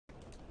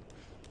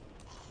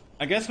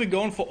I guess we're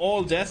going for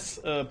all deaths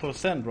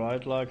percent,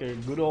 right? Like a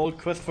good old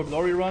Quest for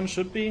Glory run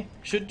should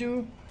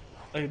do.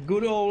 A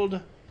good old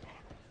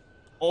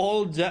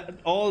all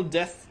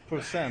death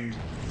percent.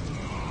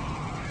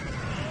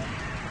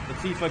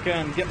 Let's see if I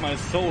can get my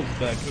souls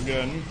back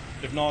again.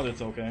 If not,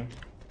 it's okay.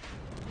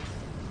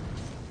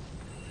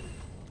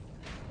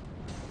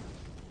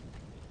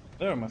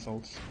 There are my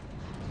souls.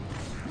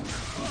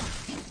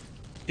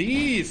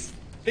 These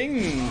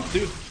things,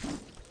 dude.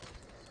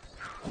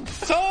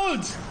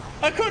 Souls!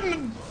 I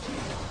couldn't.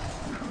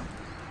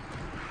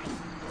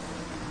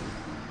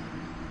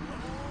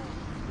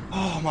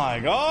 Oh my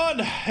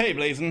god! Hey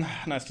Blazin,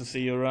 nice to see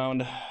you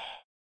around.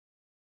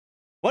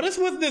 What is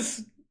with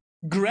this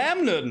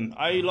gremlin?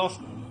 I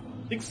lost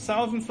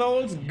 6,000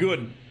 souls?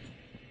 Good.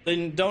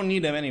 They don't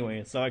need them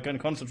anyway, so I can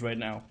concentrate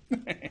now.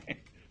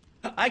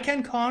 I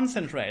can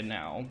concentrate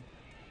now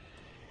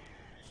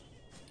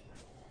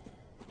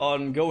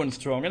on going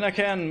strong, and I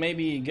can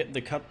maybe get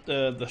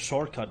the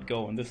shortcut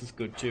going. This is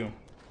good too.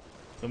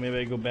 So maybe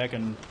I go back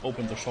and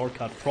open the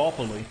shortcut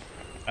properly.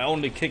 I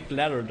only kicked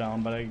ladder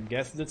down, but I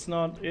guess that's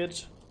not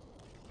it.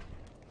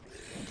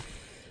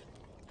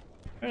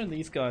 Where are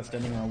these guys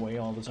standing in my way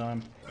all the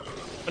time?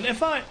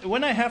 But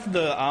when I have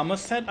the armor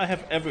set, I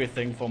have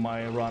everything for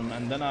my run,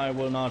 and then I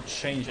will not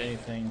change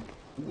anything.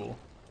 Cool.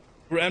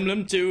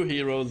 Gremlin 2,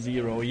 Hero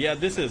 0. Yeah,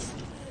 this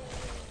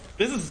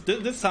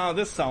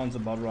sounds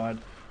about right.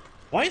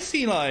 Why is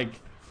he like...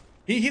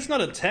 He's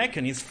not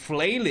attacking, he's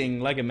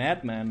flailing like a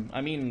madman.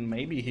 I mean,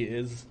 maybe he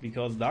is,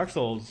 because Dark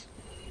Souls...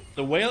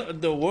 The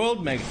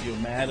world makes you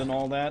mad and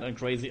all that, and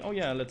crazy. Oh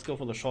yeah, let's go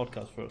for the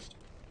shortcut first.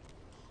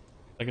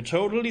 Like a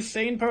totally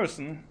sane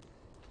person.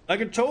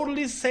 Like a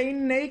totally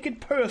sane, naked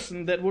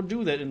person that would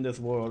do that in this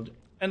world.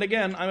 And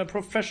again, I'm a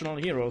professional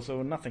hero,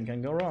 so nothing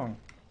can go wrong.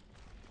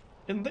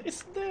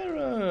 Is there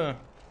a...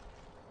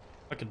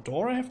 like a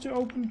door I have to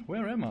open?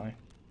 Where am I?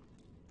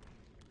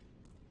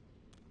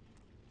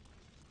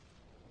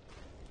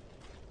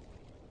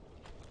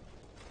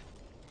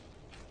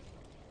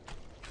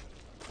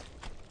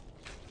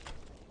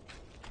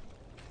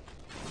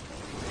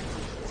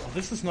 Oh,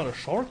 this is not a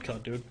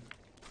shortcut, dude.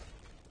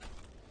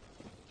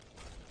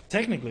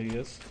 Technically,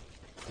 yes.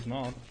 It's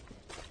not.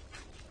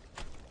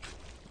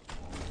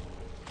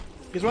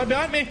 He's right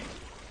behind me!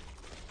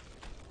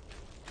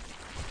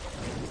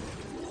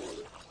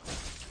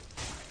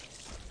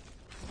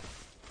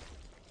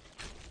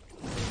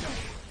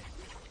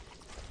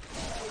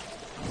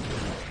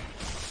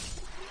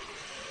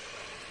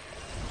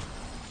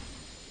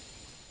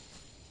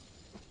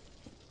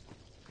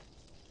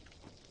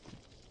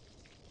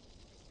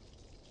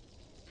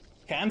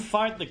 Can't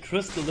fight the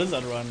crystal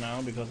lizard right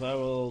now because I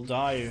will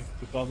die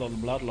because of the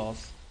blood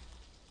loss.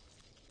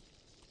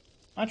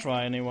 I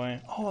try anyway.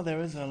 Oh, there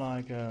is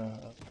a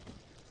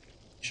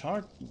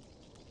chart.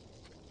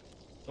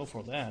 Go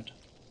for that.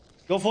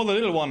 Go for the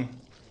little one.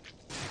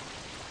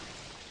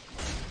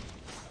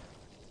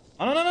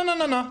 Oh,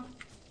 no.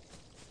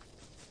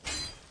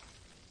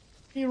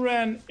 He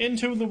ran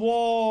into the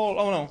wall.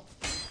 Oh no.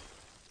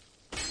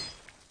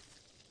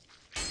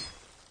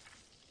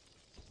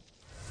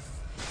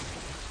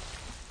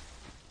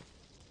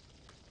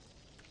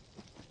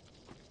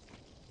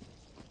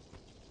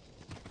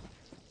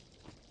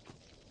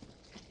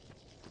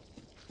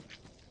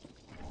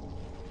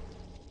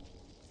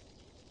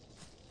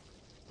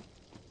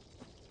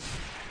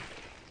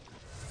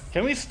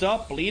 Can we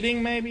stop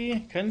bleeding,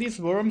 maybe? Can these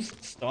worms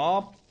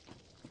stop?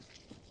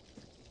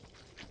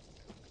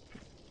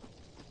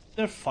 Is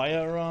there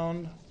fire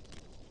around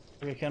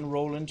that I can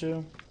roll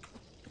into?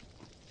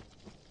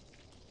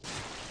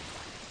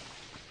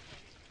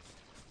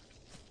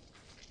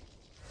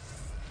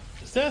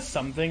 Is there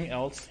something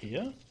else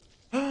here?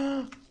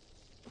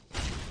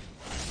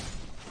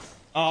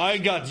 I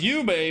got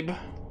you, babe!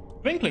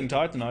 Twinkling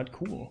Titanite,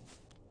 cool.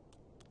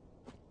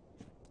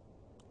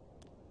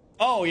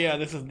 Oh yeah,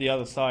 this is the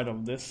other side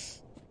of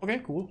this. Okay,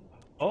 cool.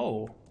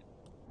 Oh,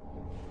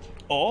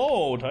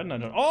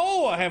 Titanite.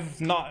 Oh, I have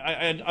not.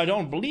 I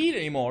don't bleed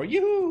anymore.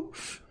 Yoo-hoo!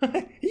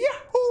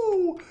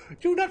 Yahoo!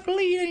 Do not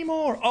bleed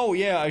anymore. Oh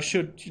yeah, I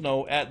should, you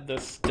know, add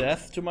this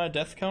death to my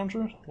death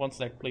counter. 1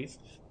 sec, please.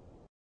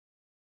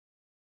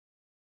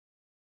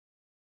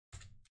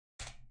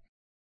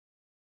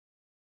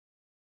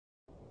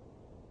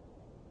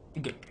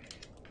 Good.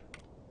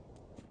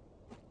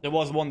 There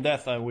was 1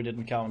 death we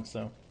didn't count,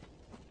 so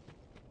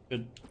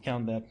should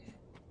count that.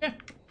 Yeah.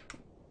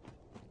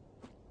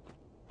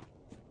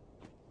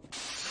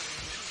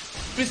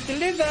 Crystal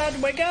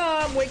Lizard, wake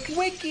up! Wakey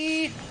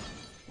wakey!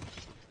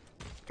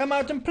 Come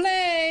out and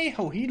play!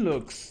 Oh, he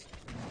looks...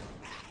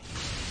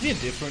 Is he a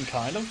different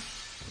kind of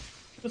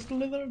Crystal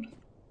Lizard?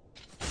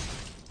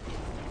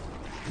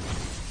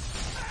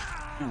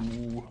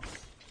 Ooh.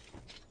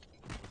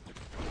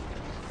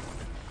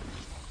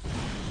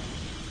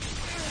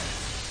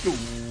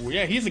 Ooh,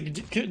 yeah, he's a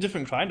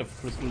different kind of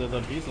Crystal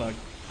Lizard. He's like...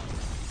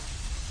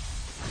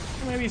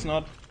 Maybe he's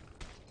not.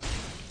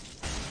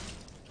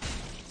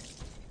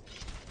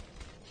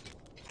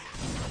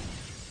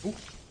 Ooh.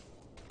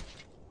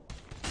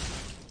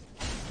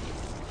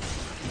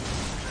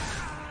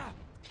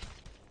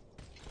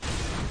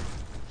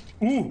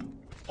 Ooh!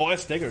 Oh, I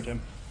staggered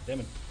him. Damn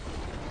it.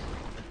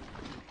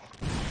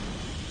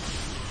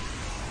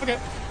 Okay.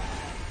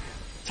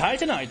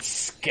 Titanite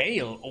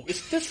scale. Oh,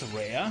 is this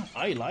rare?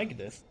 I like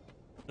this.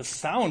 The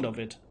sound of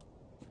it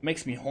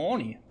makes me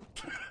horny.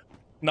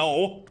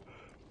 No.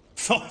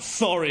 So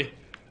sorry.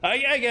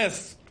 I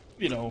guess,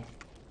 you know,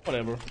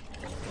 whatever.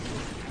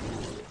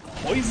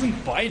 Poison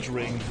bite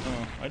ring.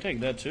 Oh, I take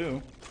that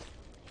too.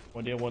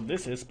 No idea what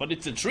this is, but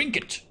it's a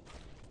trinket.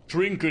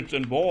 Trinket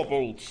and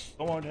baubles.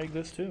 So I take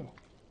this too.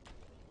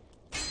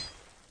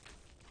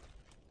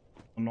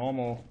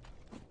 Normal.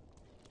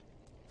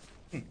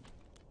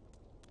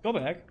 Go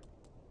back.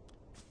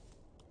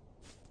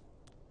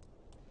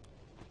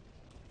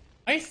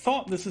 I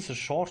thought this is a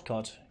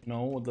shortcut, you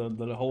know,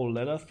 the whole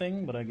ladder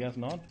thing, but I guess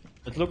not.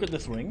 Let's look at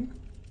this ring,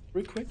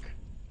 real quick.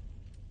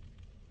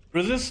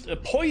 Resist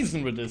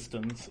poison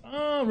resistance.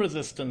 Ah,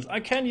 resistance. I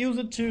can use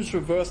it to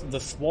traverse the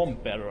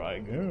swamp better, I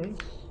guess.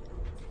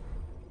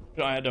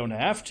 I don't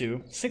have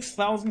to.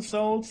 6,000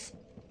 souls.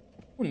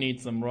 Who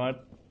needs them, right?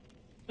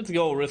 Let's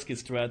go, risky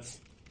strats.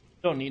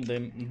 Don't need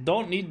them.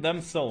 Don't need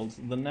them souls.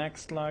 The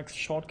next like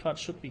shortcut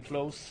should be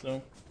close,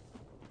 so.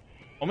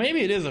 Or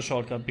maybe it is a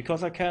shortcut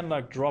because I can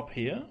like drop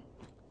here.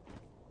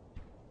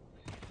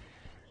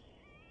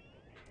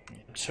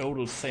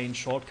 Total sane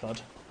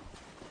shortcut.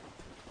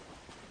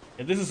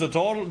 Yeah, this is a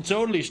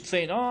totally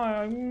sane. Oh,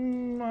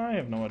 I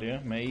have no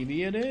idea.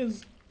 Maybe it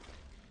is.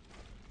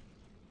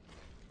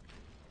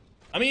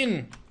 I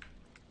mean,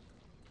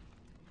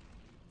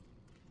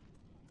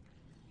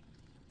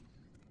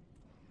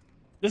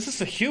 this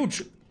is a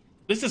huge.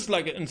 This is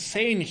like an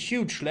insane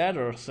huge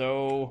ladder.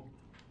 So.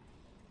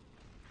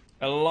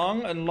 A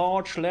long and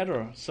large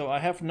ladder, so I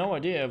have no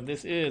idea if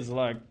this is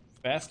like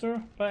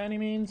faster by any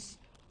means.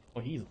 Oh,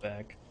 he's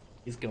back.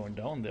 He's going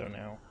down there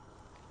now.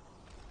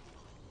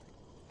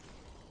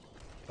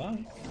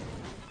 Bye.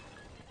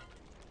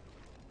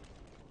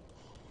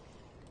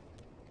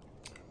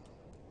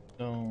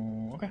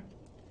 So, okay.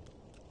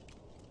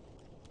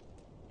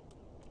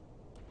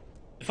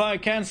 If I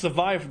can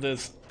survive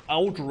this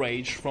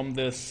outrage from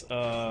this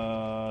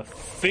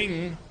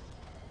thing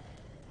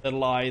that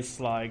lies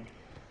like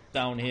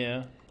down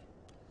here,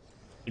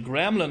 the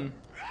gremlin,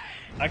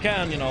 I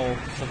can, you know,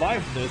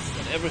 survive this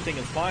and everything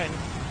is fine.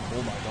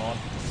 Oh my god.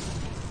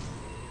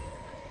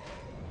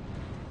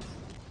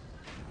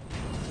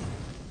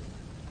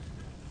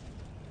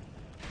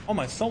 Oh,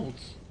 my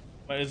souls.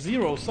 My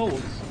 0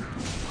 souls.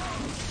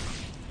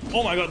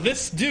 Oh my god,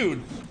 this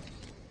dude.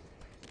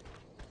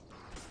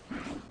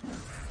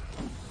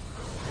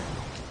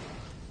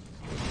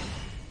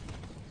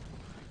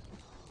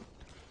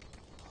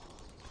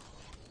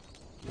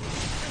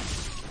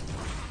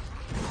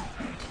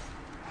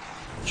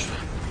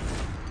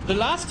 The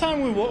last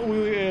time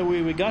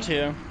we got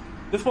here,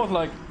 this was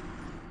like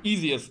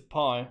easy as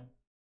pie.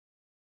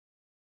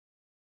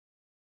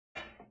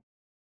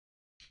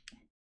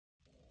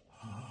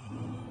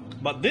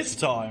 But this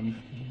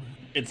time,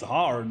 it's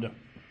hard.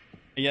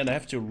 Yet I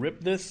have to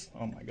rip this.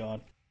 Oh my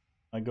god.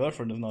 My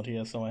girlfriend is not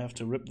here, so I have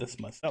to rip this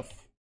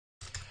myself.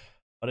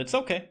 But it's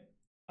okay.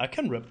 I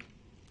can rip.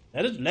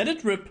 Let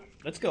it rip.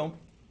 Let's go.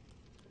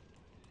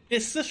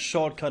 Is this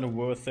shortcut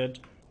worth it?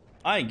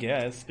 I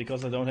guess,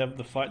 because I don't have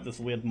to fight this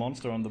weird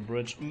monster on the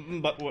bridge.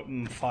 But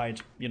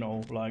fight, you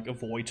know, like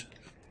avoid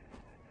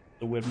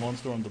the weird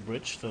monster on the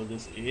bridge. So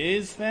this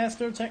is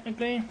faster,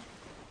 technically.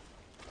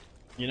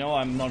 You know,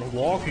 I'm not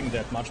walking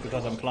that much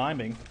because I'm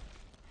climbing.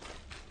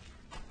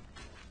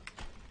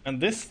 And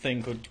this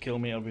thing could kill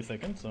me every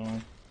second, so...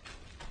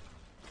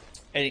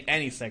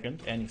 Any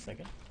second.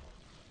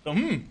 So,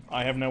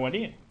 I have no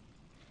idea.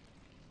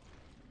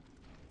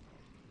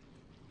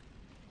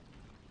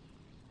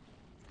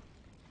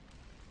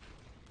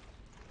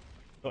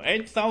 So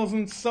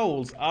 8,000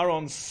 souls are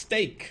on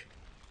stake.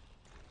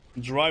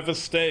 Drive a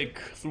stake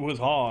through his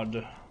heart.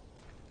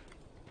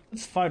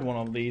 Let's fight one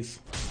of these.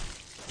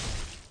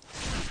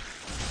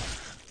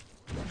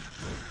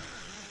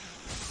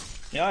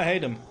 Yeah, I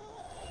hate him.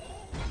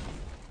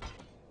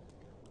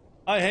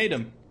 I hate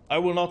him. I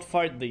will not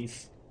fight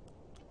these.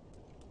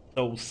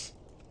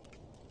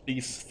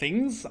 These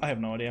things? I have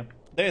no idea.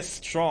 They're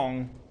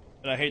strong,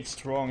 and I hate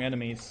strong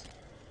enemies.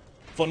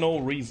 For no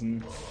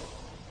reason.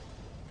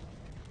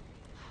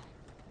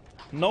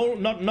 No,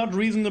 not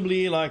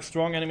reasonably like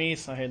strong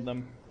enemies. I hate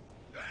them.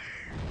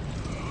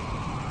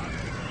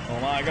 Oh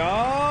my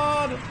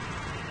god!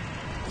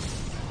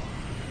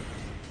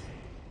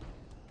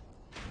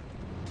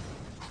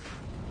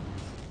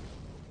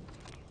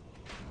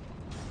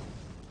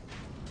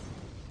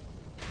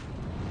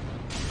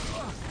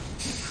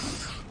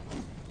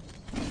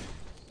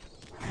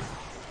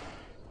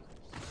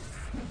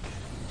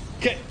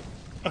 Okay.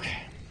 Okay.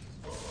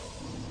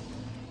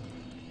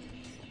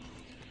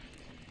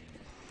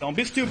 Don't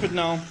be stupid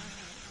now.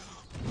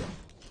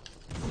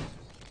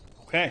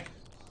 Okay.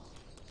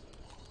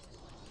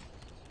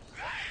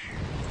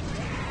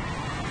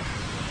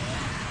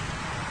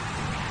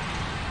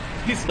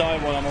 Please die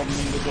while I'm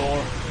opening the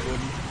door. Good.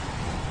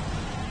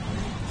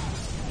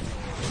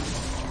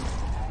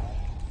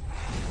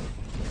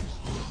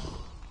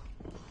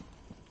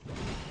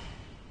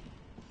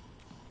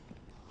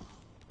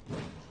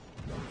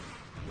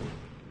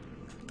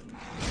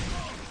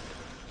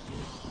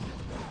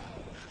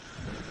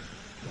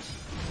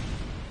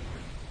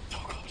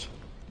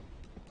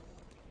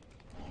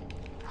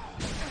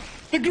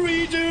 The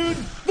greed, dude!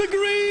 The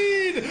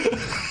greed!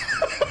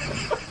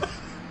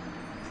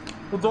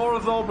 The door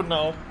is open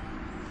now.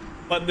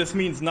 But this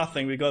means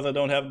nothing because I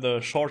don't have the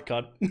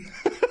shortcut. The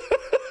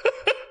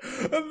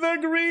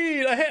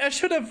greed! I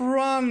should have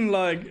run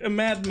like a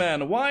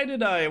madman. Why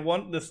did I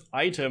want this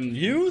item?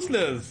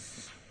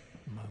 Useless!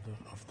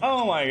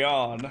 Oh my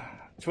god.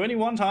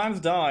 21 times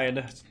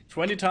died.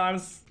 20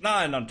 times...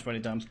 Nah, not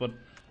 20 times, but...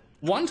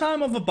 one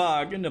time of a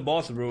bug in the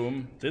boss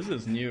room. This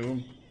is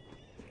new.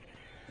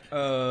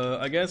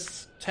 I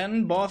guess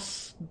 10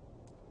 boss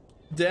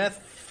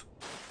death.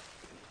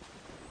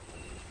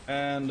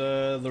 And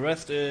the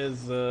rest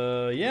is,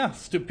 yeah,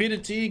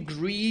 stupidity,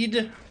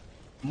 greed,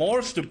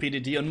 more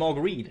stupidity and more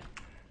greed.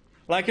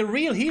 Like a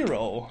real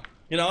hero.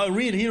 You know, a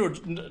real hero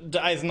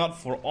dies not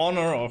for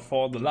honor or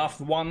for the loved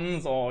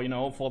ones or, you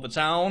know, for the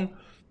town.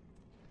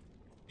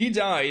 He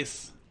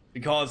dies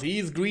because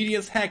he's greedy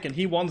as heck and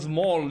he wants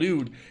more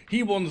loot.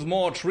 He wants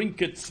more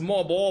trinkets,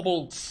 more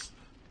baubles.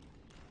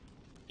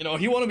 You know,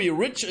 he wants to be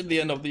rich at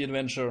the end of the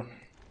adventure.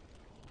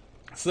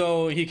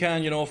 So he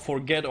can, you know,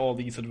 forget all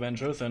these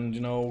adventures and,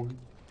 you know,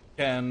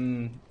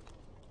 can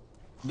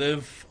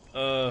live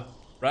a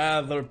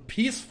rather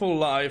peaceful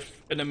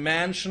life in a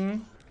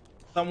mansion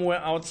somewhere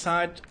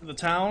outside the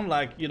town,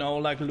 like, you know,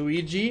 like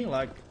Luigi,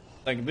 like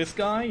this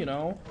guy, you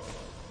know.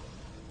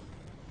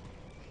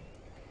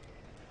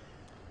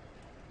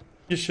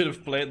 You should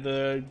have played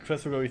the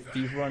Crestfogger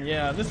Thief run.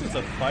 Yeah, this is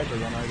a fighter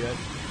run, I guess.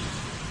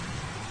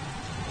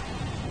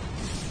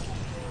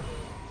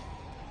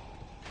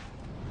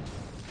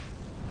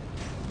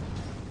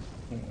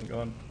 Oh my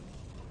god.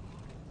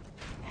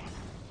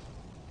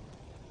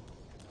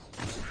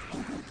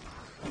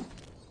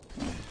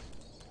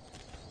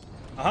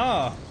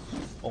 Aha!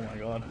 Oh my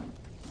god.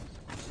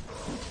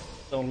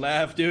 Don't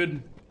laugh,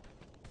 dude.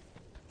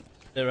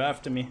 They're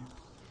after me.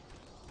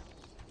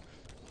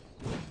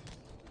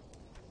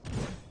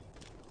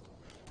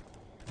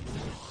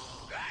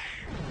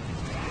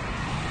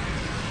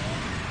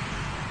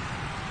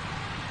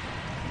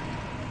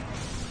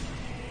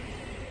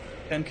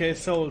 $10,000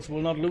 souls,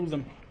 will not lose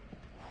them.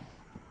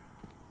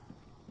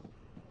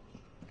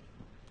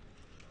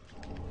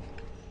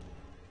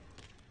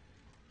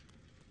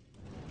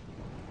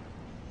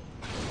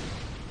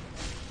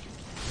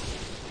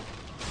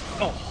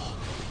 Oh.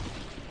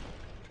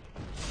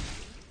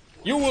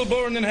 You will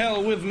burn in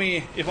hell with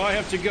me. If I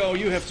have to go,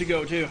 you have to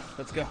go too.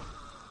 Let's go.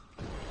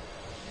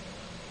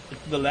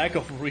 It's the lack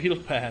of real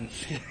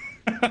pants.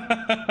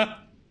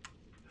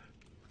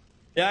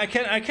 Yeah, I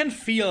can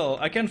feel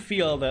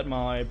that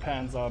my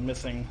pants are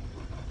missing.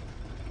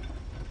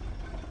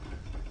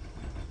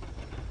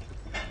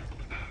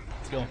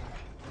 Let's go.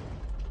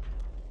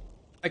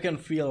 I can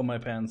feel my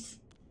pants.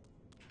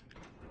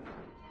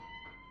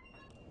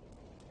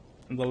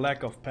 And the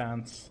lack of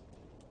pants.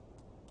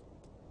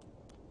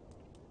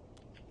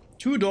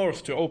 2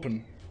 doors to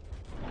open.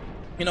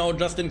 You know,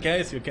 just in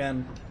case you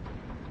can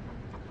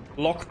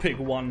lockpick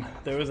one.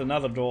 There is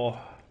another door.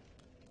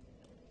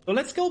 So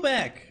let's go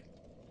back.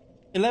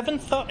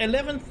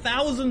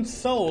 11,000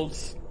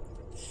 souls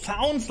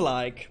sounds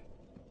like.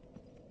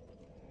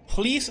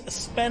 Please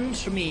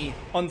spend me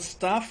on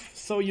stuff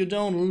so you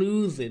don't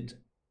lose it.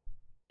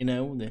 You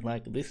know,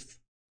 like this,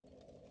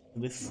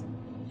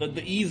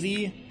 the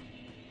easy.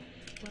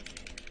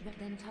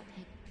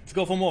 Let's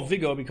go for more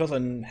vigor because I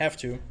have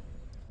to.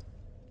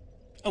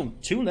 Oh,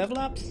 2 level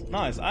ups?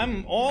 Nice.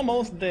 I'm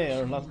almost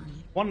there. Like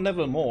 1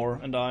 level more,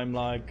 and I'm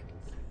like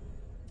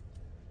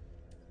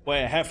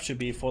where I have to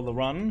be for the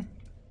run.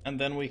 And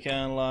then we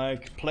can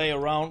like play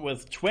around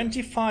with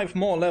 25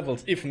 more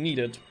levels if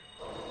needed.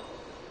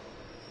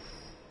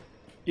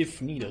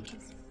 If needed.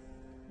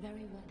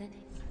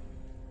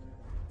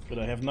 But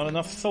I have not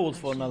enough souls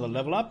for another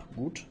level up.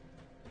 Good.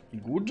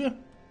 Good.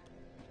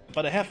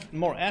 But I have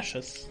more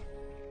ashes.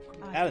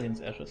 Paladin's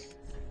ashes.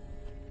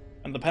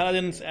 And the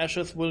Paladin's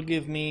ashes will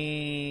give me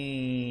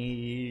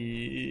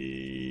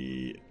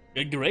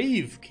a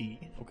grave key.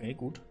 Okay,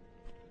 good.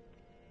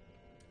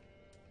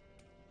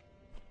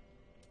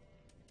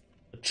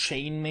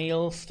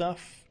 Chainmail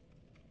stuff.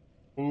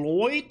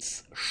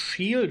 Lloyd's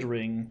shield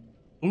ring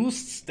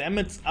boosts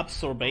damage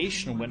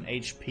absorption when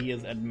HP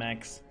is at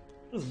max.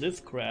 What is this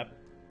crap?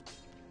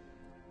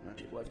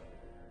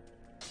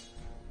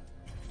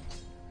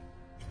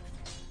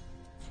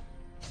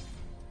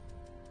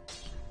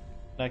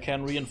 I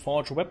can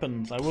reinforge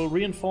weapons. I will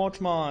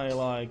reinforge my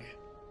like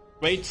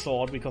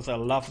greatsword because I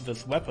love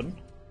this weapon.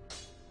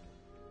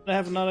 I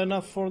have not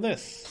enough for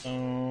this,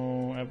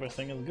 so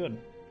everything is good.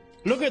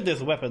 Look at this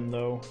weapon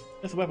though.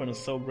 This weapon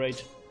is so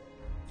great.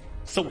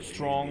 So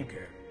strong.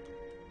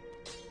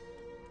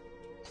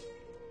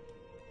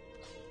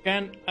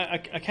 I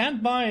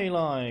can't buy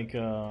like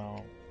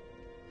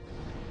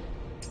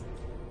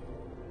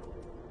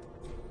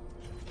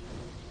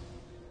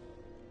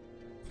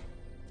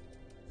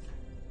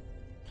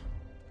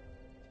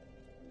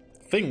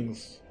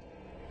things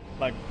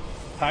like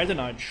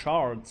titanite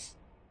shards.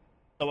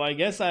 So I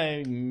guess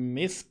I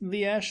missed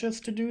the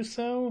ashes to do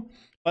so.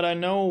 But I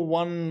know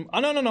one. Oh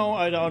no no no!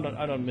 I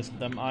don't miss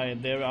them.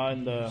 They are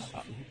in the.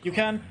 You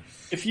can,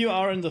 if you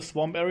are in the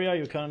swamp area,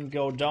 you can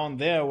go down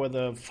there where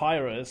the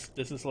fire is.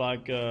 This is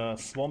like a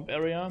swamp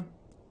area,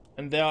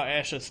 and there are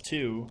ashes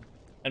too.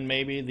 And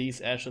maybe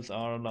these ashes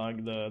are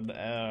like the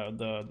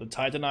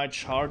Titanite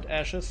shard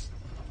ashes.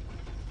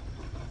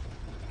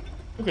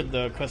 Look at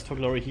the Quest for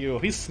Glory hero.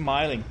 He's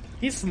smiling.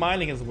 He's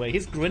smiling his way.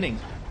 He's grinning.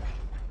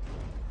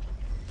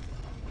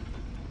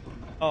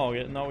 Oh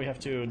yeah, now we have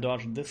to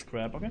dodge this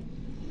crap. Okay.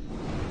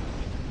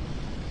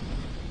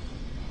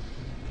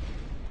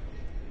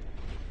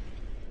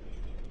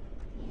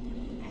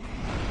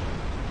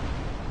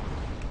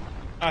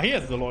 Ah, he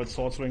has the Lloyd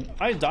Sword Swing.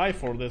 I die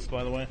for this,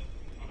 by the way.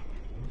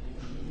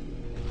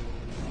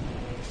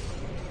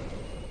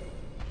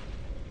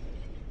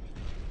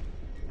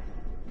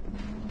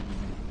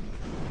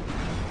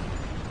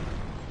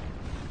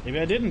 Maybe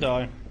I didn't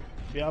die.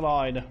 Maybe I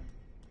lied.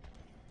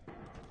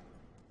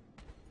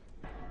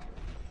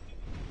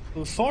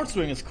 The Sword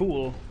Swing is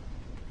cool.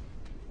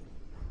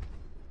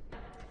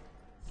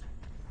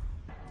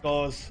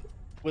 Because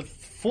with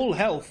full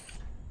health,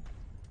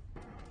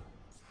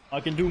 I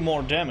can do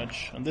more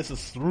damage, and this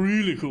is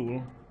really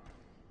cool.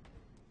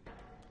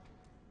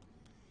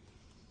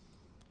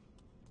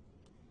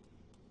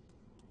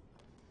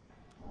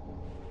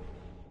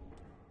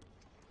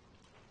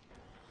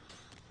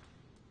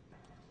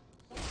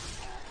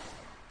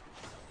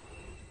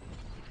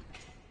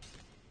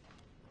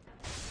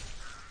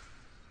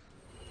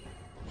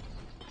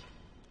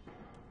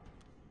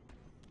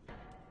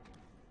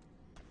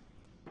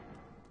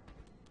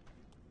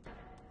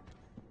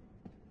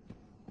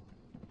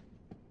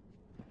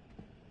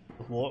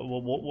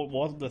 What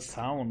was the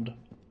sound?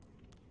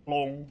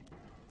 Long,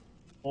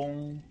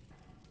 long.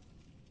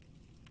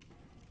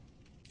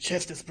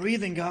 Chest is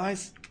breathing,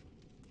 guys.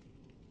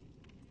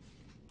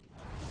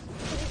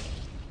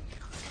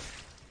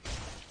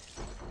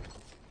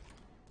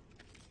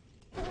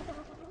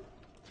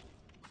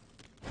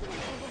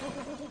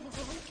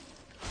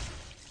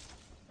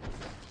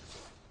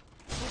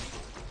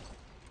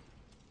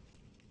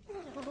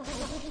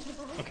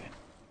 Okay.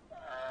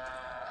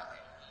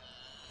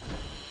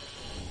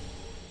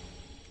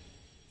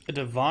 A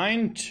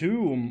divine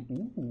tomb.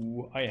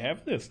 Ooh, I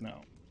have this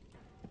now.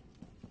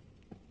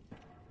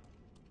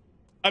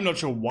 I'm not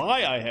sure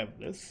why I have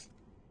this,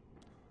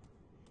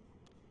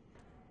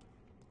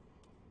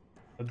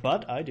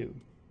 but I do.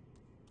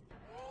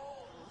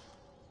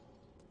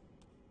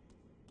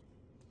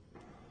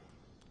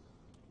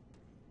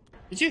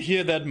 Did you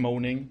hear that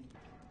moaning?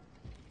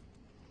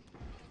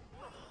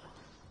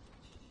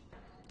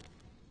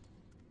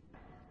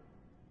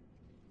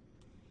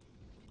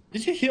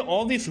 Did you hear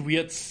all these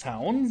weird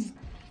sounds?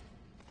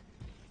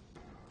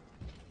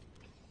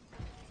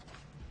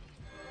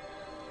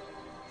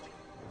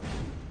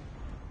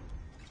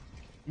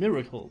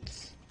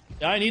 Miracles.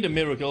 Yeah, I need a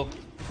miracle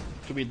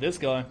to beat this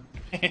guy.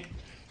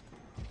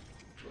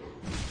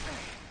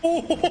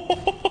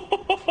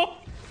 Oh!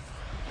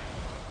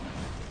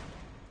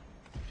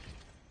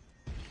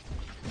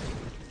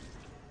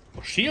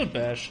 Shield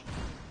bash.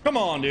 Come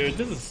on, dude.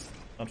 This is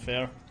not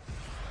fair.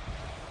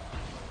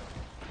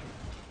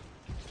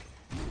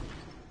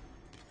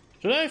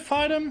 Should I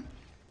fight him?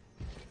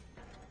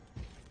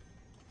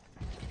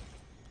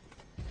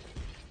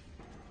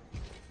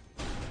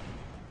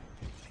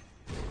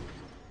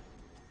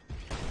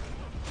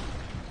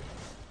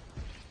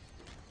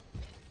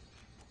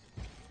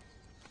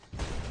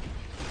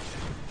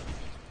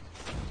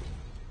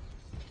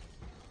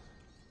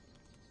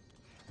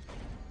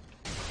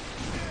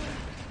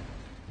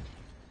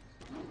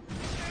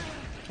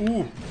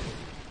 Ooh.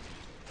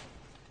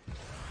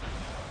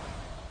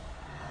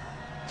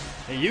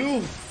 Hey,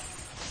 you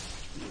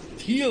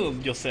heal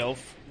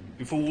yourself,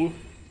 you fool.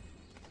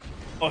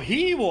 Oh,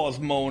 he was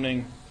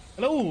moaning.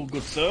 Hello,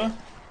 good sir.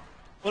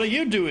 What are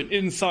you doing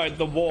inside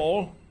the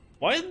wall?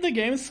 Why is the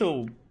game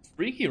so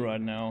freaky right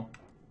now?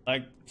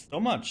 Like, so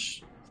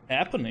much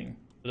happening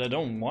that I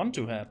don't want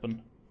to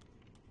happen.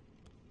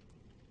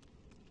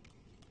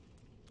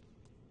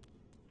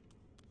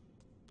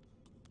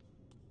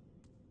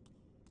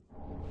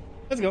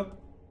 Let's go.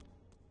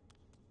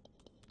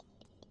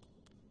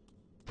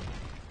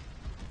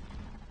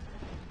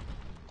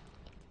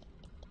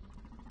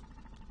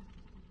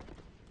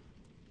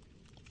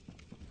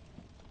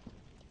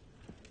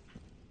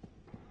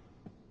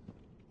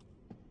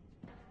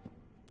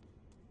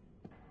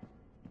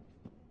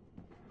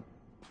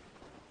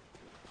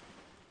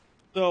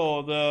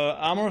 So the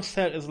armor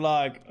set is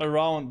like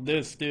around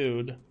this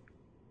dude.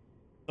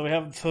 So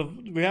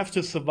we have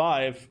to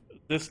survive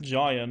this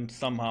giant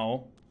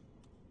somehow.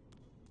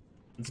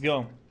 Let's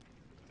go.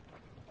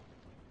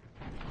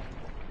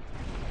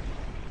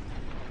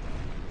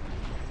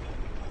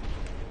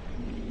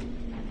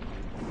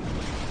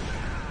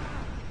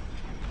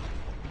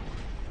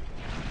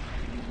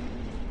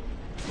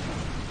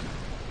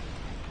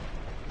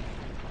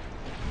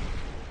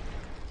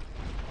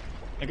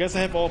 I guess I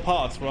have all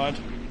parts, right?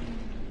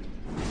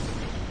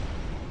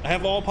 I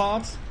have all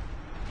parts?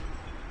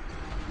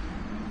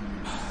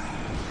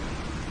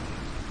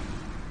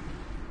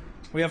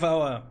 We have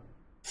our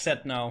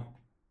set now.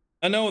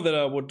 I know that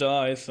I would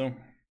die, so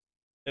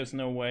there's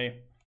no way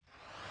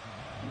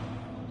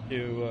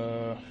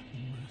to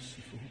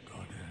Merciful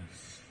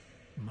goddess,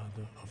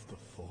 mother of the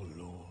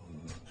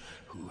forlorn,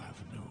 who have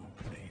no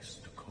place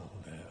to call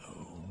their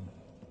own.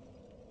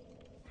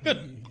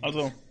 Good.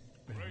 Also,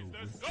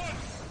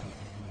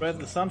 spread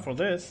the sun for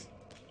this.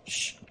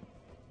 Shh.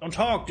 Don't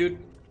talk, dude.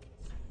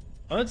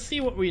 Well, let's see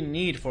what we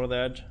need for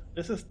that.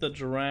 This is the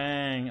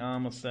Drang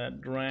armor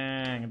set.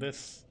 Drang.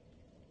 This.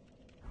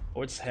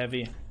 Oh, it's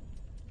heavy.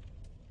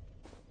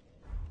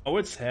 Oh,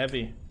 it's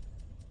heavy.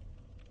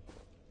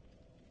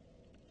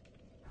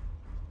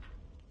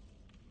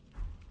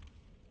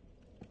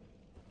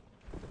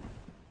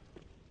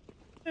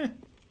 I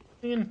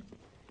mean,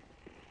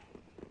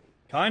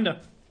 kinda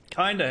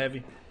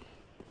heavy.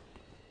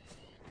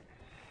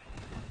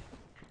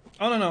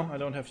 Oh no, I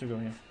don't have to go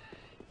here.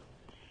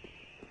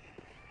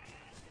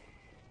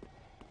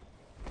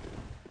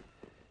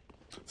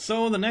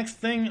 So the next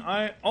thing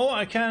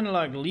I can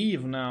like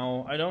leave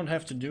now. I don't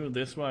have to do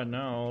this right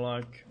now.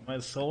 Like my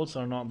souls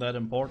are not that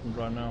important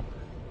right now.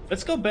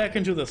 Let's go back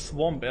into the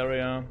swamp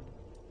area.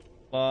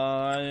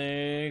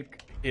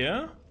 Like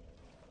here.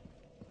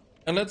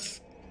 And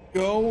let's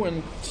go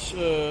and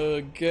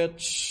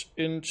get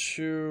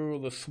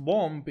into the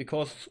swamp,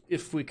 because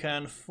if we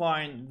can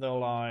find the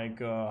like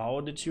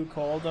how did you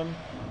call them?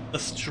 The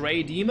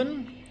stray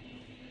demon?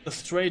 The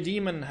stray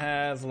demon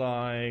has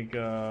like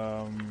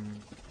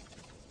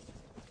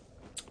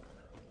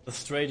the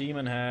stray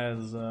demon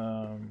has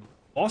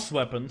boss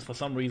weapons for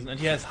some reason, and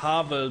he has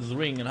Havel's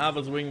ring, and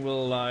Havel's ring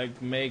will like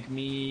make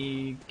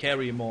me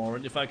carry more.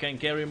 And if I can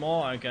carry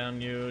more, I can,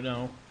 you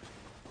know,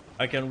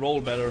 I can roll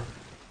better.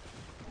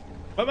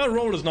 But my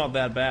roll is not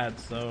that bad,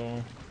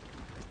 so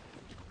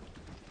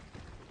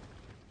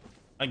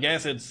I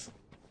guess it's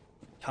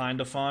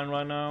kinda fine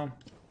right now.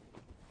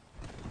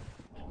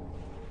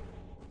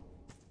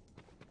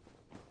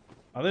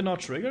 Are they not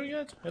triggered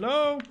yet?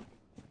 Hello?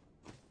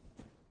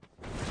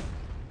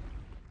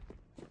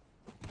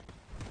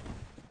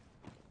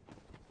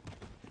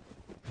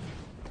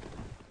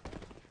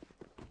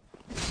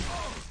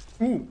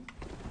 Ooh,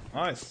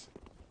 nice.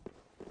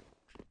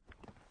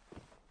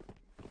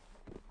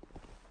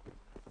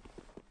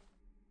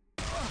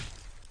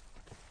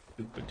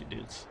 Stupid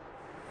idiots.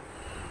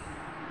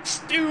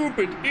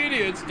 Stupid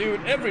idiots,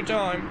 dude, every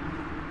time.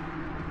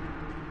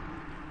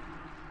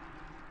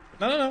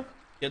 No.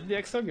 Get the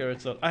extra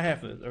Garrett sword. I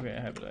have it. Okay, I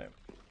have it.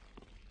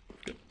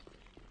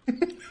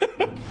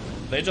 Good.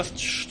 They just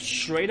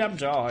straight up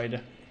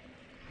died.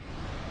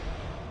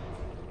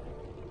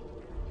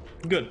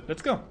 Good,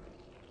 let's go.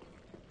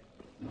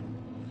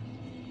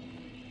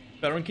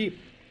 Baron Keep.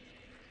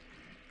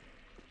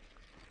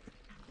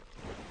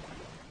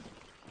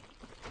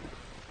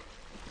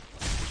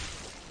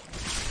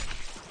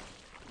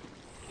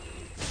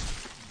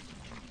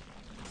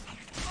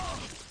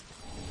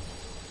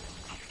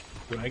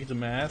 Drag the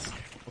mask.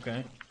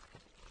 Okay.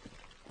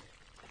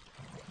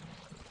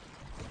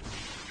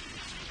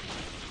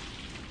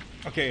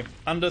 Okay,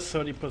 under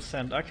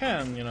 30%. I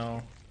can, you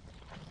know,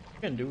 I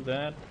can do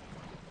that.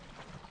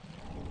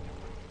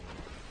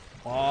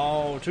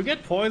 Wow, to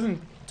get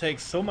poisoned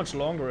takes so much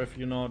longer if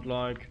you're not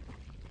like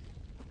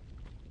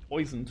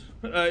poisoned.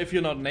 If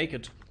you're not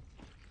naked.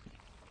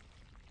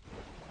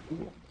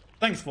 Ooh.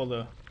 Thanks for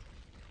the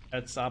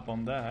heads up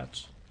on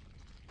that.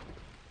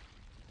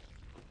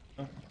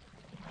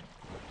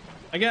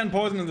 Again,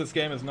 poison in this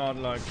game is not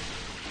like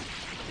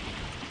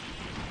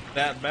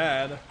that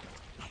bad.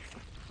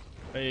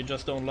 I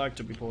just don't like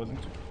to be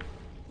poisoned.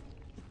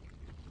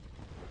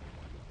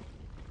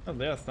 Oh,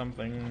 there's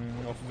something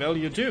of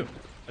value too.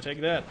 I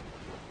take that.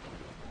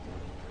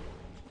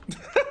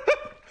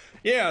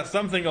 Yeah,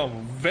 something of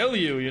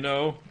value, you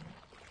know.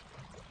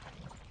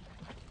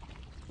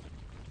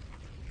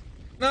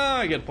 Nah,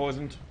 I get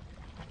poisoned.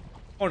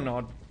 Or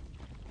not.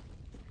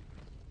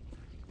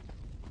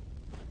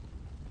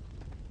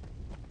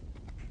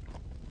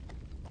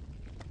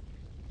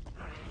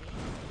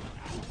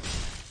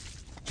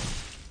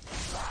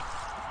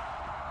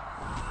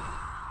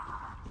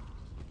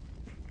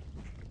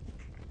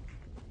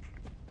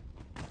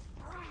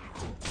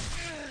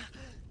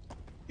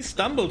 He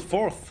stumbled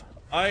forth.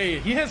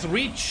 He has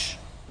reach.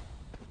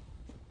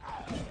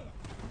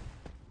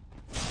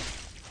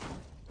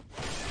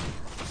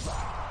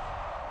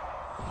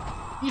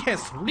 He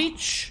has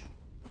reach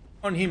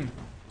on him.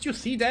 Did you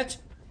see that?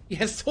 He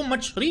has so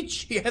much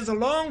reach. He has a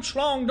long,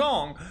 schlong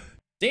dong.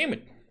 Damn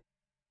it.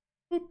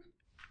 Boop.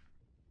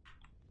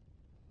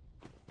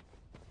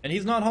 And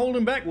he's not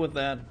holding back with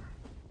that.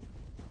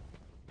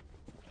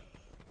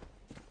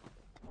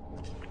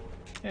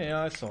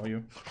 Yeah, I saw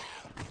you.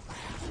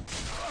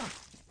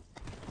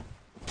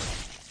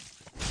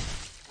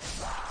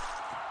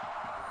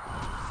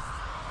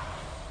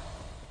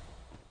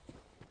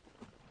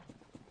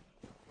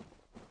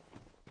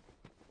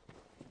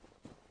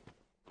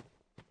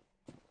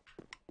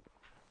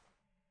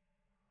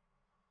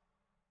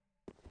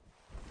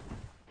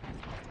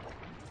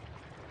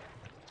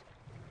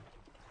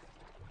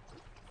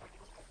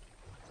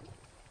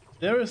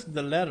 There is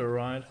the ladder,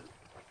 right?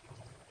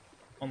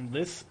 On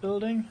this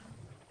building?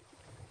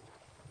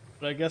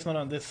 But I guess not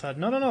on this side.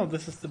 No,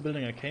 this is the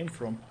building I came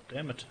from.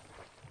 Damn it.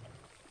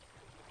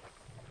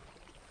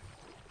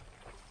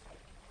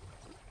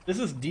 This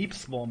is Deep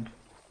Swamp.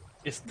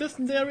 Is this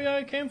the area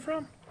I came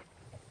from?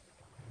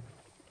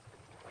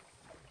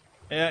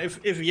 Yeah,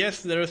 if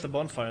yes, there is a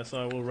bonfire,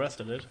 so I will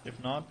rest at it.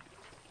 If not,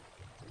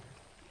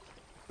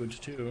 good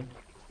too.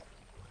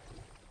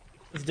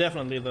 It's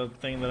definitely the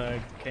thing that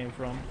I came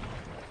from.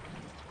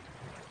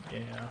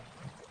 Yeah.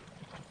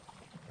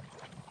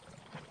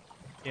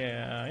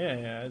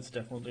 Yeah, it's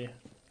definitely.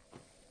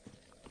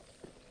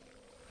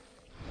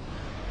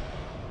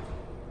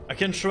 I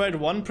can trade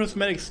one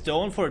prismatic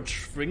stone for a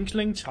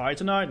twinkling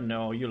titanite?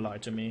 No, you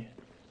lied to me.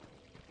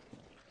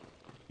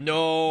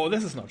 No,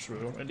 this is not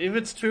true. And if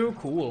it's true,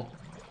 cool.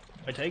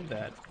 I take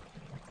that.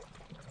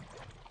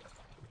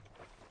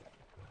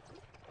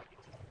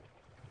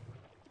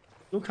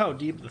 Look how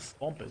deep the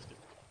swamp is.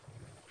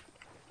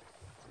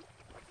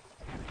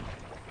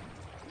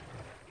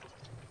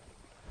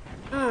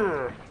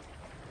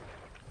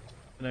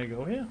 Can I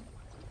go here?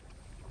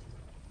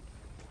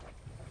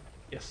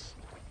 Yes.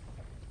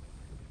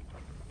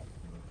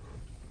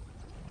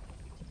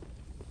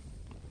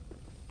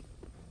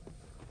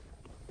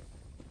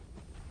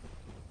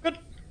 Good.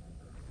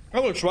 I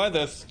will try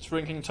this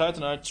drinking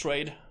titanite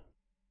trade.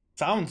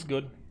 Sounds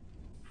good.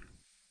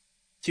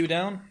 2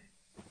 down.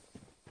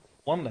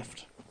 1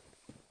 left.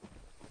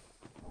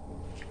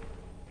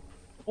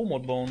 Oh,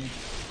 more bone.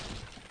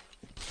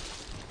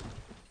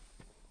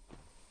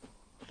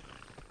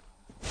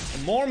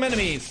 And more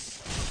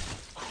enemies.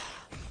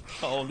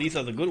 Oh, these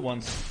are the good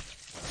ones.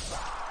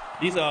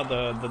 These are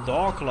the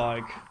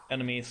dog-like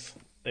enemies.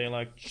 They're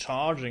like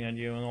charging at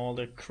you and all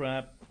that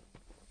crap.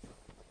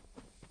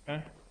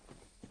 Okay.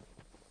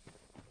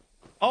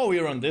 Oh,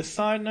 we're on this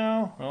side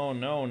now? Oh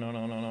no.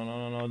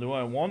 Do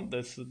I want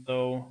this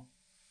though?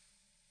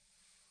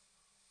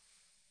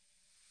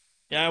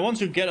 Yeah, I want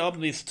to get up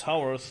these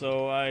towers,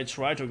 so I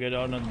try to get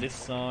out on this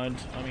side.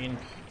 I mean,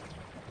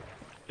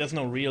 there's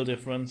no real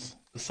difference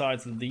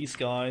besides these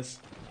guys.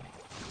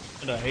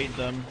 And I hate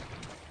them.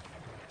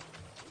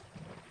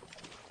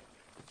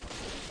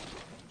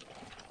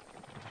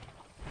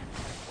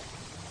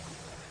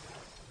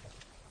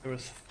 There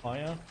is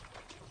fire.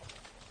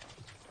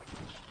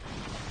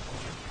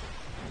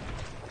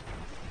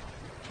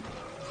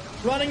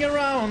 Running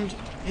around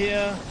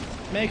here,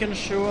 making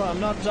sure I'm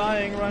not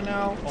dying right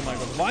now. Oh my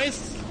god,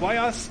 why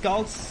are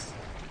skulls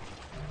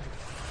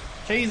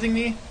chasing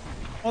me?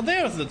 Oh,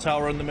 there's the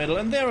tower in the middle,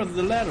 and there is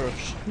the ladder.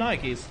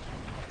 Nikes.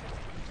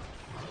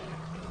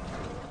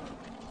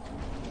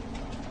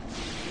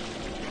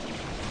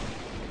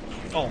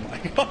 Oh my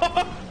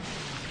god,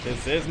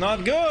 this is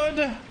not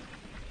good.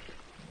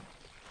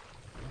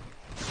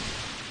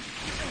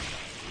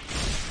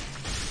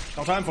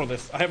 No time for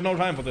this. I have no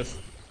time for this.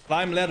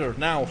 Climb ladder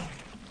now.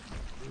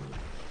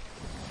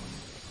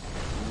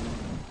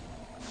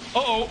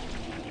 Uh-oh.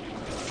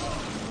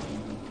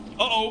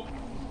 Uh-oh.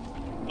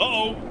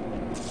 Uh-oh.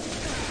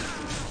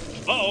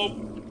 Uh-oh.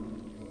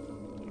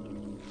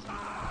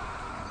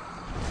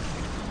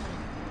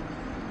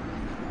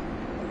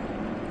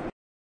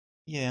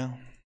 Yeah.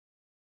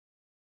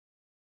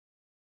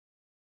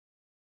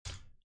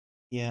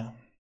 Yeah.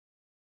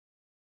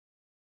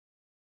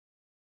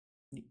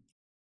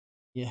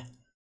 Yeah.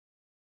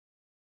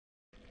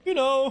 You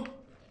know,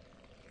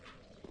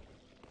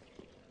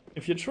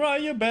 if you try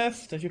your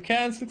best and you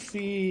can't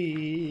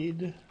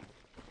succeed,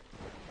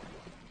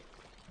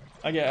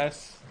 I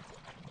guess.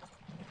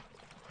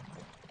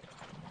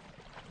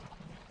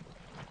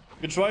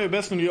 You try your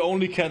best when you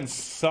only can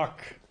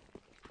suck.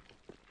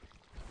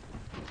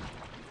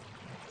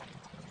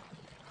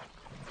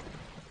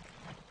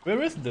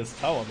 Where is this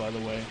tower, by the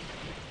way?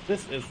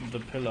 This is the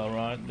pillar,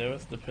 right? There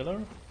is the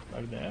pillar,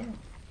 like there.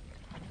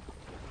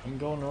 I'm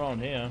going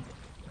around here.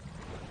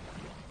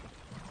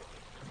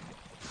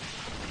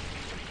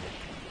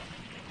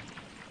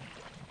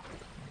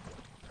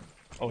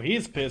 Oh,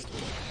 he's pissed.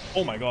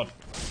 Oh my god.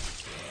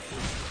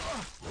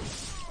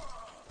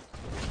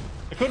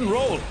 I couldn't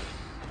roll.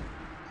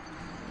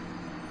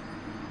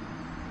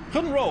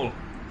 Couldn't roll.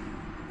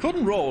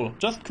 Couldn't roll.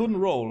 Just couldn't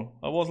roll.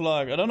 I was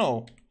like, I don't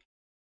know.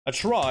 I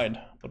tried,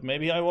 but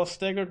maybe I was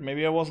staggered,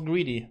 maybe I was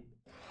greedy.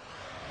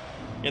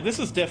 Yeah, this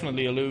is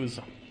definitely a lose.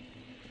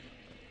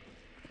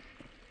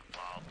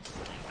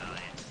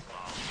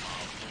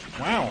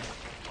 Wow.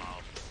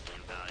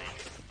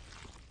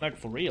 Like,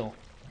 for real.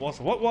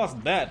 What was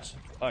that?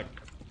 Like,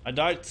 I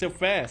died so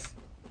fast.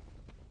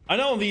 I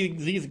know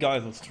these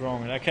guys are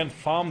strong and I can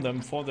farm them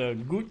for the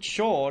good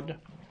sword.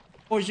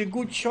 For the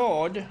good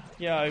sword.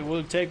 Yeah, I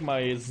will take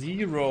my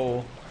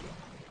zero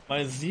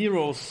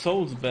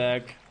souls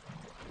back.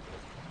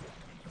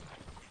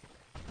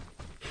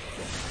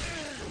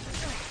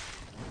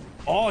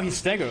 Oh, he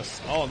staggers.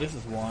 Oh, this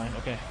is why.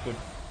 Okay, good.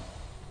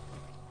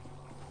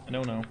 I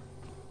don't know.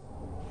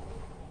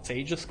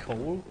 Sage's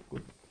coal?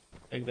 Good.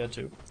 Take that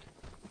too.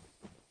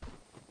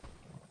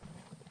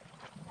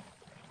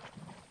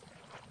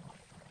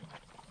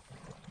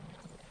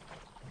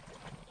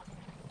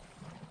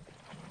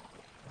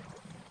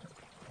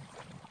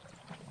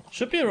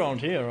 Should be around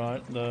here,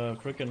 right? The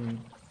freaking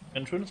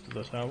entrance to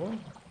the tower.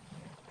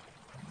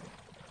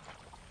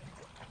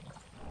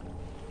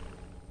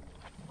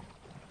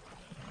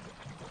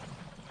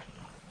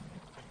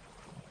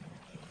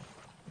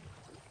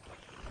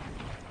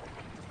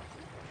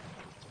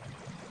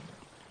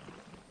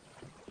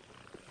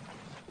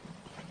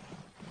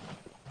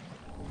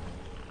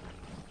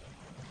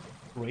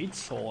 Great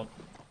sword.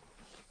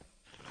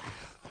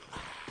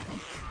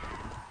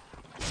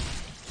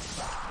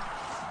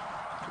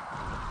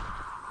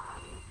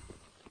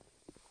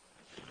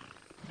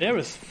 There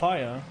is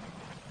fire.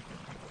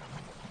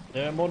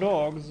 There are more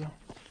dogs.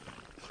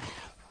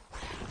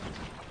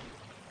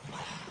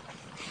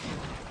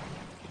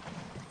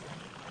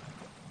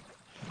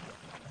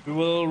 We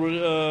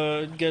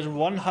will get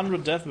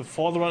 100 death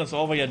before the run is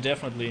over. Yeah,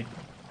 definitely.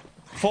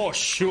 For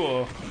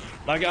sure.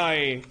 Like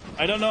I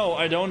don't know,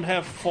 I don't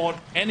have fought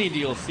any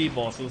DLC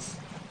bosses.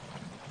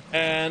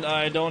 And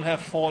I don't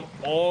have fought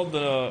all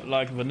the,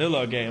 like,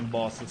 vanilla game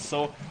bosses.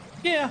 So,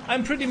 yeah,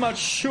 I'm pretty much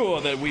sure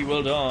that we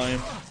will die.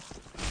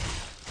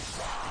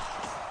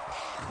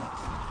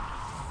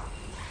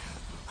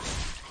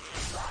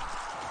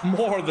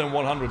 More than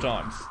 100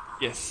 times.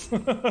 Yes.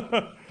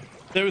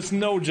 There is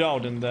no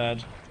doubt in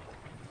that.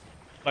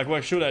 Like,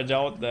 why should I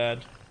doubt that?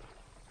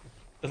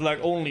 It's like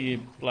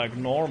only, like,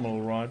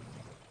 normal, right?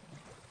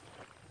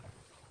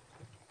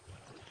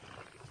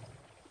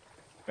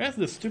 Where's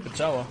this stupid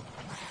tower?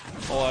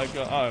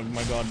 Oh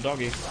my god,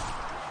 doggy.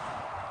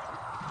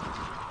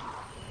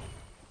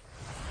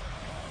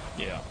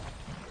 Yeah.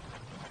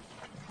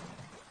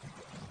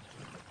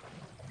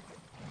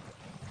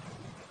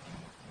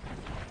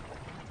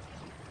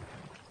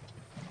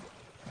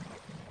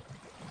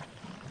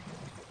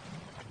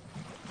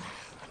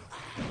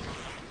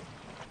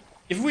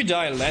 If we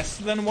die less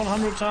than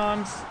 100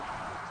 times,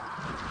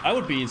 I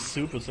would be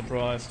super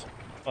surprised.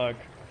 Like...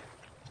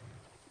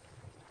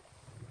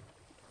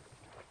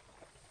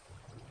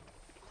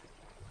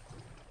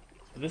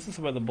 This is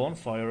where the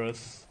bonfire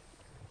is.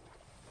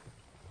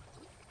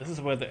 This is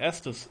where the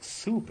Estus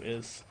soup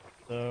is.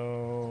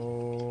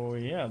 So...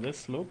 yeah,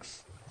 this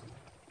looks...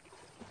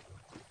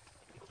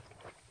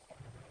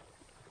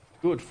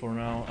 good for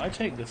now. I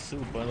take the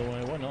soup, by the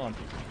way, why not?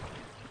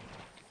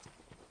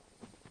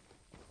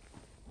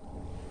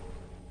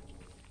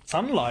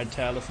 Sunlight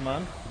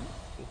talisman.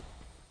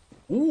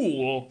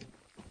 Ooh.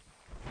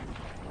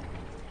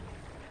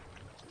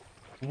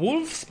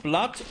 Wolf's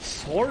blood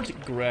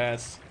sword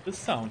grass. This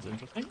sounds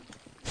interesting.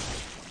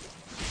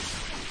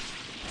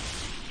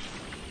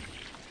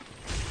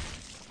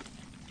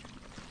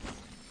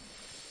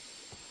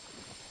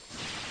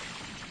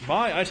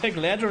 Bye, I take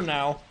ladder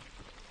now.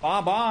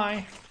 Bye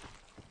bye.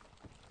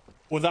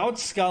 Without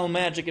skull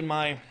magic in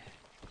my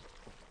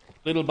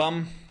little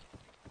bum.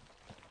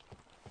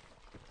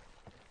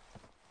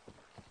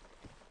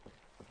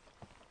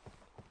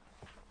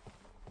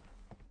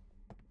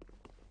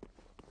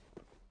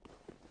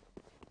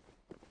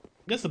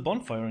 There's a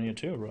bonfire in here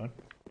too, right?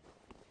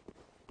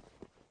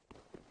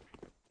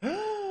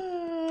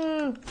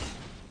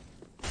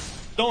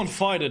 Don't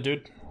fight it,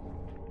 dude.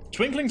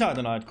 Twinkling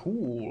Titanite,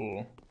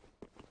 cool.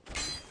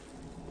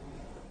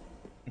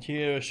 And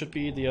here should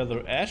be the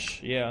other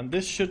ash. Yeah, and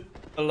this should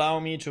allow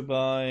me to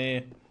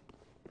buy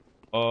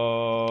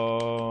Titanite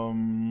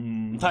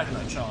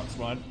shards,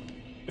 right?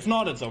 If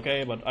not, it's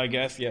okay, but I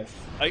guess yes.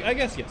 I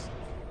guess yes.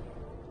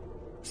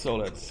 So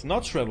let's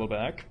not travel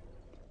back.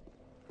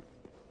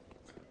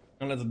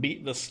 And let's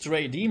beat the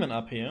stray demon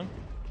up here.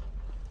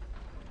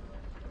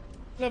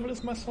 What level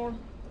is my sword?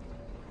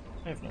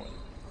 I have no idea.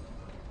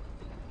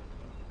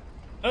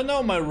 I don't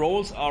know, my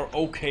rolls are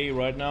okay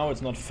right now.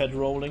 It's not fed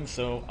rolling,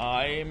 so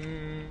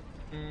I'm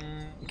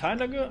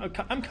kinda good.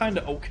 I'm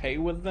kinda okay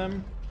with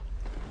them.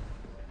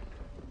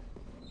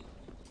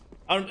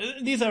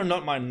 These are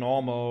not my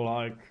normal,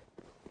 like,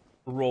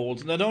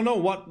 rolls. And I don't know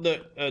what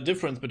the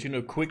difference between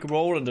a quick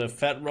roll and a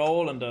fed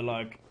roll and the,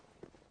 like,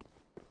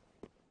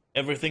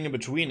 everything in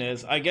between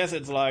is. I guess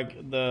it's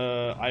like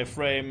the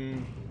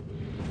iframe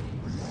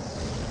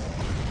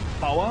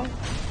power.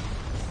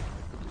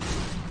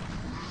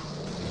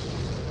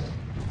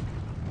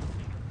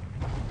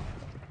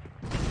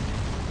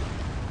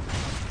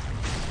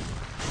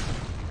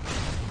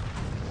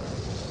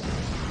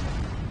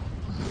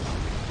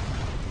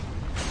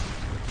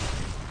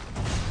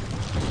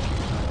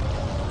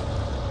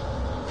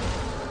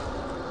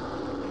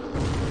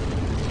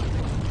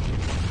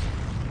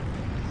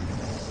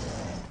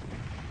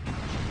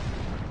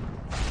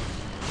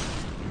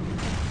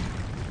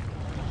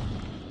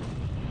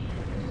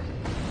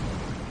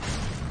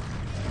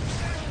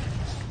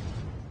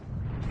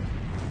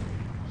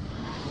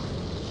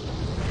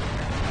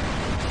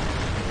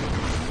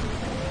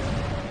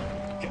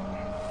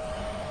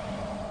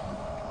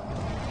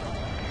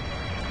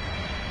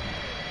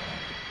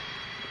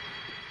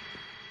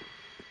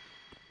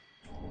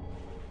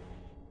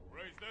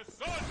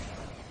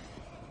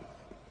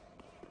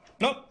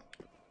 Nope.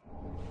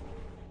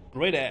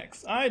 Great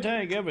axe. I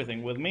take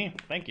everything with me.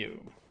 Thank you.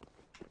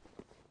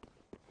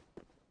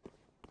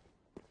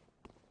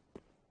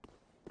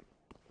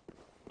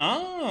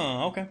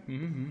 Ah, okay.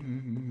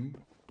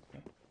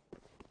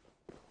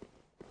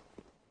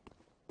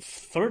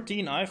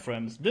 13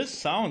 iframes. This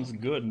sounds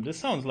good. This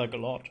sounds like a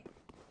lot.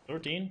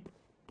 13?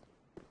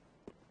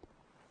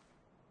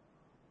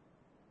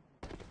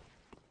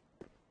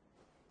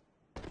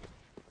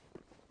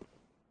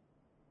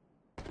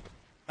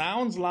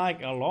 Sounds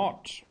like a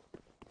lot.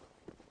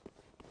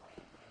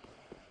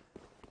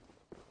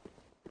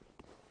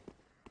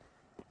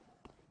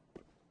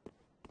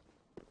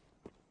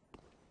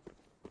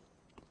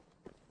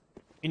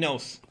 He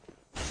knows.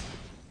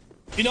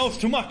 He knows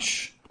too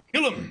much.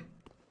 Kill him.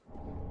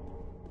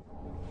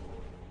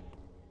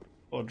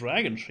 Or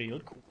dragon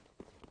shield. Cool.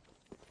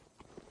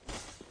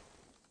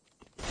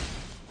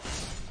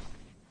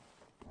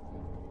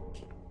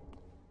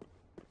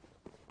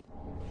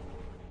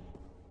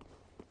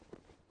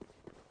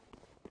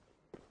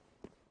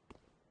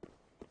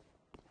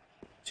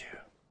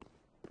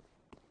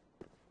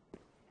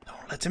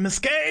 Don't let him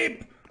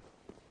escape.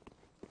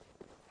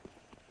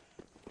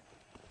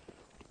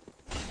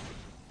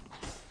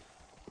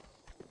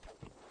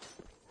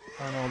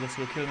 I know this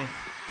will kill me,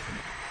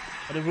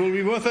 but it will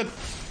be worth it.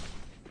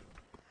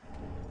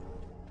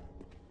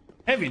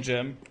 Heavy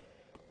gem.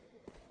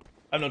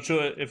 I'm not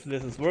sure if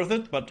this is worth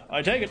it, but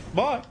I take it.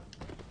 Bye.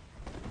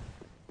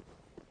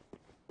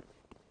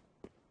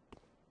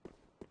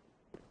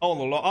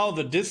 Oh,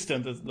 the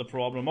distance is the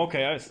problem.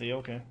 Okay, I see.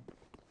 Okay.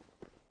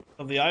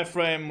 So the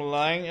iframe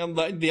line and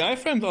the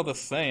iframes are the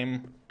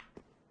same.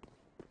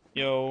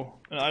 Yo,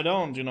 I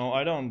don't,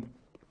 I don't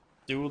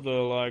do the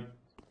like.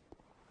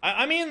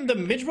 I mean, the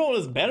mid-roll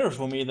is better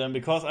for me then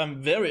because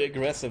I'm very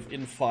aggressive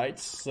in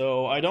fights,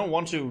 so I don't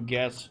want to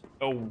get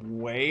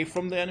away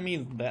from the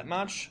enemies that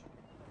much.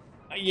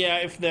 Yeah,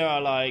 if there are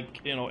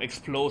like,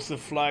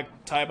 explosive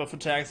like type of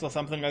attacks or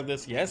something like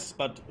this, yes,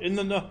 but in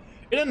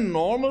a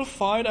normal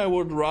fight I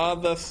would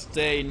rather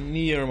stay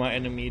near my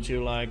enemy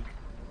to like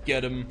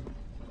get him.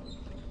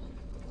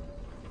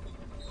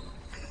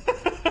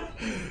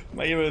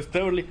 My hero is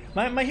totally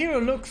my hero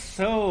looks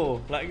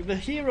so like the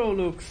hero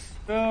looks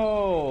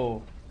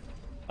so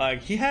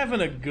like he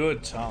having a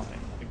good time.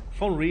 Like,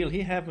 for real,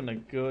 he having a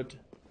good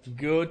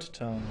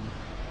time.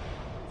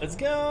 Let's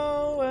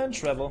go and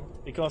travel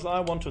because I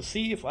want to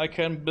see if I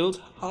can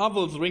build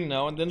Havel's ring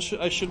now, and then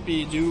I should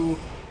be do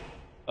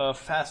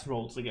fast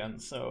rolls again.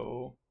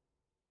 So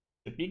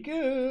should be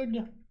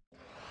good.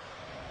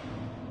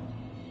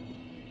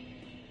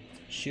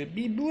 Should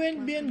be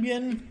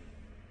bien.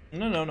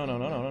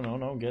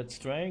 No. Get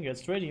straight,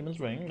 demon's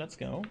ring. Let's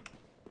go.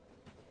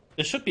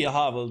 There should be a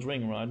Havel's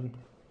ring, right?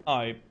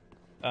 I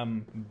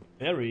am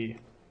very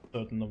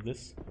certain of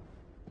this.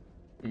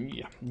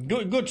 Yeah,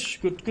 good.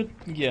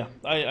 Yeah,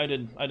 I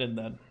did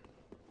that.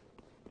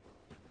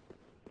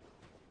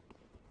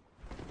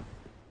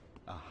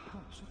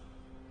 Ahazu.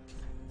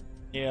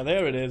 Yeah,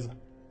 there it is.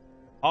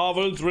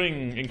 Havel's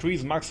ring,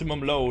 increase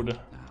maximum load.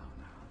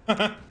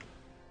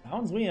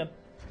 Sounds weird.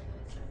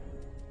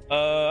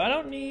 I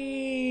don't need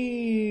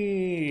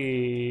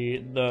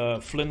the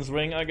Flint's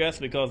ring, I guess,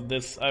 because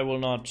this I will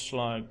not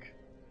like.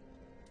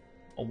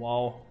 Oh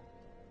wow.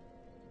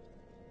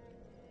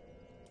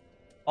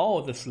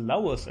 Oh, this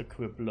lowers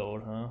equip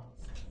load, huh?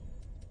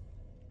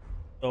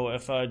 So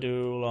if I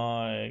do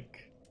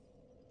like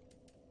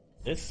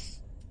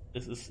this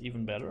is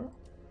even better?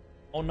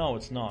 Oh no,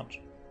 it's not.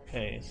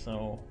 Okay,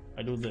 so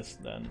I do this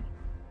then.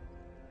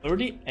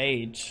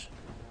 38.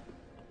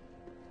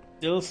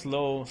 Still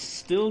slow,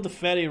 still the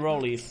fatty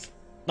rollies.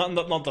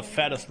 Not the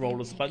fattest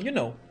rollers, but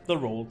the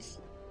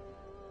rolls.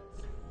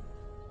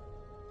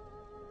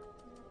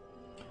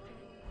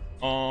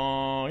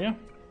 Yeah.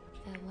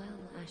 Farewell,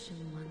 Ashen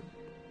One.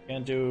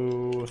 Can't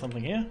do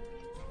something here,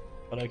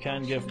 but I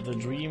can give the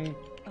Dream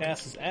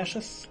Cast's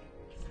ashes,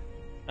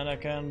 and I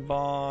can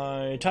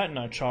buy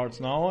Titanite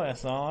shards now,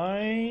 as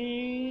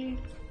I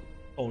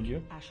told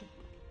you. Ashen.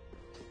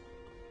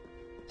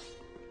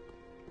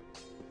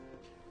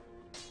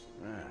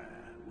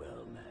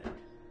 Well, man,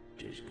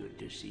 'tis good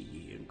to see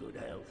ye in good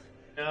health.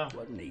 Yeah.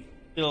 Wasn't he?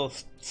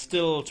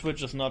 Still,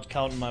 Twitch is not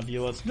counting my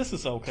viewers. This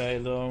is okay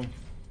though.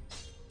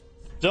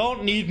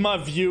 Don't need my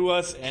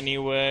viewers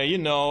anyway,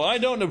 I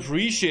don't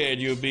appreciate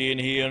you being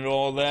here and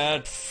all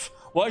that.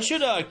 Why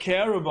should I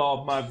care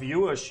about my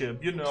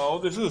viewership?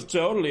 This is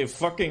totally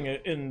fucking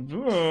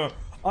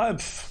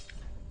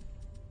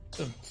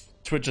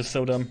Twitch is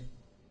so dumb.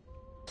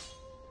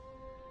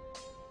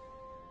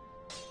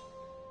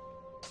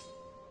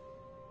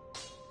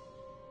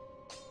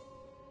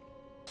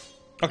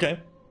 Okay.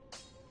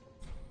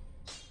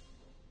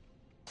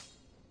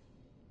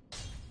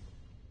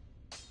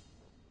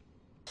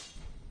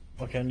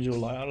 What can you do?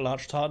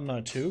 Large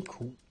Titanite too?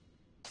 Cool.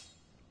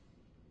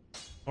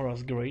 Or a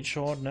great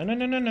short?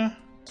 No.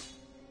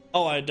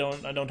 Oh, I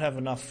don't have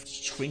enough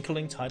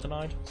twinkling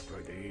Titanite.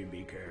 Pretty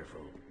be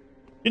careful.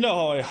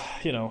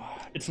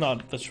 It's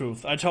not the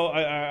truth. I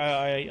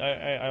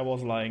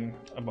was lying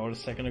about a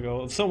second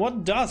ago. So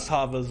what does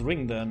Havel's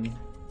ring then?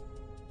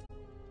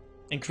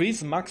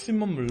 Increase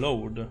maximum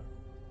load.